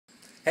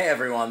Hey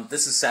everyone,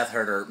 this is Seth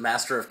Herder,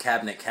 Master of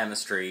Cabinet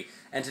Chemistry,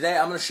 and today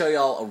I'm going to show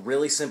y'all a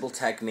really simple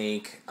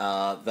technique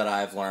that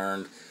I've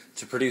learned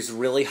to produce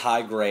really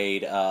high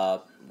grade,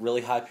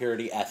 really high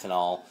purity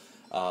ethanol.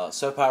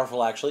 So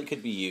powerful actually it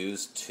could be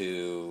used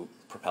to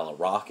propel a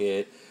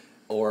rocket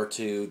or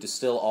to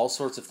distill all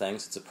sorts of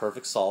things. It's a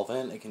perfect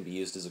solvent. It can be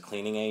used as a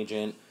cleaning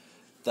agent.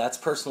 That's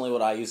personally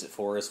what I use it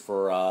for, is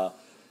for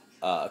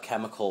a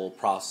chemical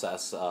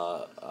process in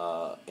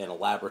a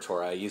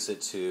laboratory. I use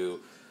it to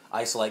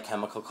isolate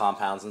chemical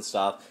compounds and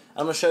stuff.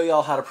 I'm going to show you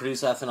all how to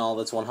produce ethanol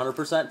that's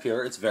 100%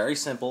 pure. It's very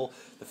simple.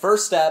 The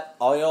first step,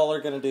 all y'all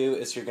are going to do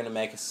is you're going to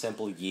make a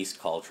simple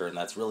yeast culture, and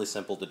that's really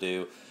simple to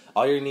do.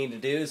 All you need to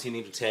do is you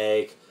need to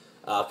take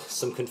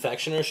some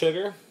confectioner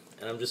sugar,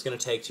 and I'm just going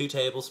to take 2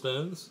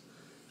 tablespoons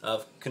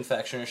of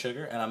confectioner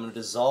sugar, and I'm going to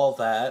dissolve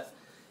that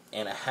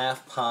in a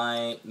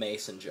half-pint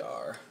mason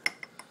jar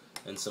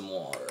in some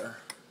water.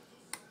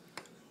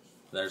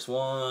 There's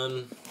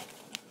one.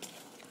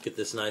 Get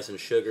this nice and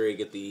sugary,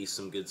 get the yeast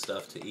some good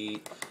stuff to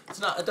eat.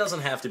 It doesn't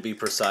have to be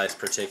precise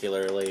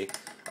particularly.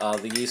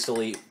 The yeast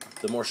will eat,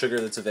 the more sugar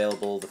that's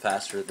available, the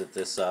faster that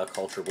this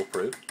culture will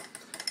prove.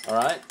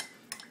 Alright?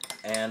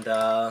 And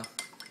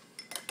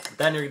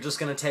then you're just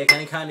going to take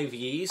any kind of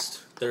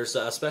yeast. There's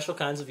special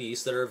kinds of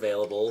yeast that are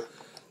available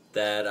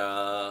that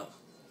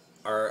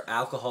are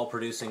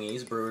alcohol-producing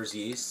yeast, brewer's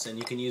yeasts, and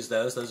you can use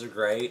those. Those are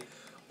great.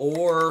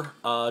 Or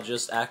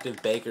just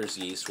active baker's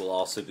yeast will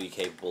also be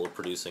capable of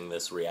producing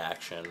this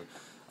reaction.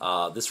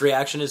 This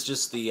reaction is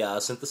just the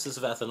synthesis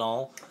of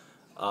ethanol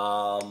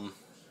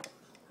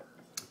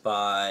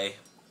by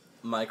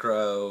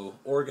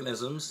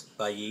microorganisms,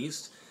 by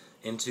yeast,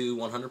 into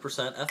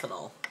 100%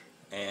 ethanol.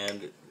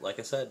 And like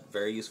I said,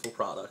 very useful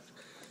product.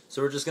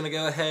 So we're just going to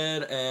go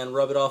ahead and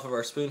rub it off of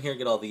our spoon here,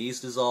 get all the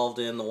yeast dissolved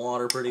in the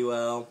water pretty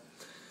well.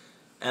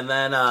 And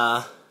then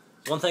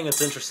one thing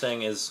that's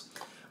interesting is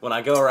when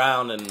I go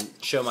around and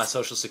show my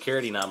social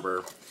security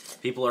number,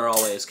 people are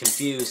always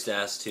confused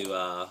as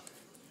to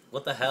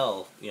what the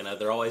hell, you know,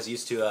 they're always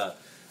used to a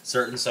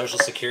certain social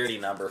security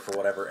number for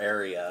whatever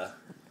area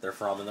they're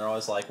from, and they're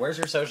always like, where's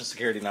your social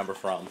security number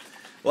from?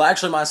 Well,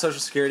 actually, my social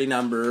security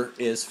number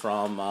is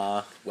from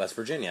West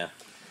Virginia,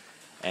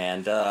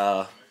 and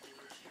I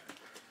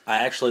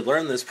actually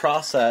learned this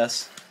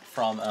process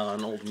from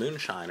an old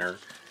moonshiner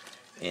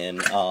in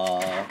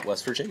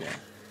West Virginia.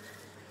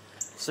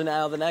 So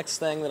now the next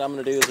thing that I'm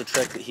going to do is a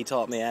trick that he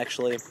taught me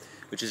actually,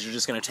 which is you're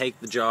just going to take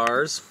the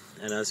jars,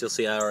 and as you'll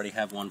see I already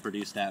have one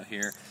produced out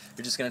here.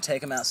 You're just going to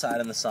take them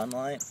outside in the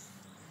sunlight,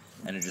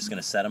 and you're just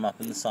going to set them up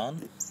in the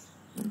sun.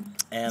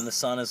 And the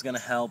sun is going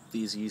to help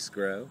these yeast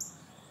grow,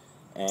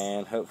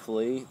 and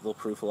hopefully they'll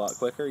proof a lot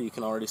quicker. You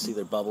can already see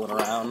they're bubbling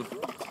around,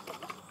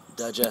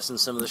 digesting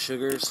some of the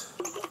sugars.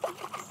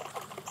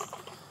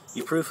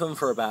 You proof them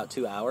for about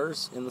 2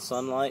 hours in the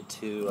sunlight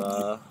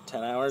to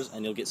 10 hours,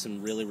 and you'll get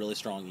some really, really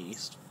strong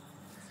yeast.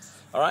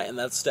 Alright, and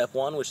that's step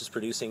 1, which is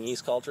producing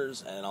yeast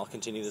cultures, and I'll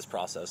continue this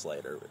process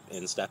later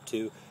in step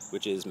 2,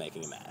 which is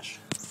making a mash.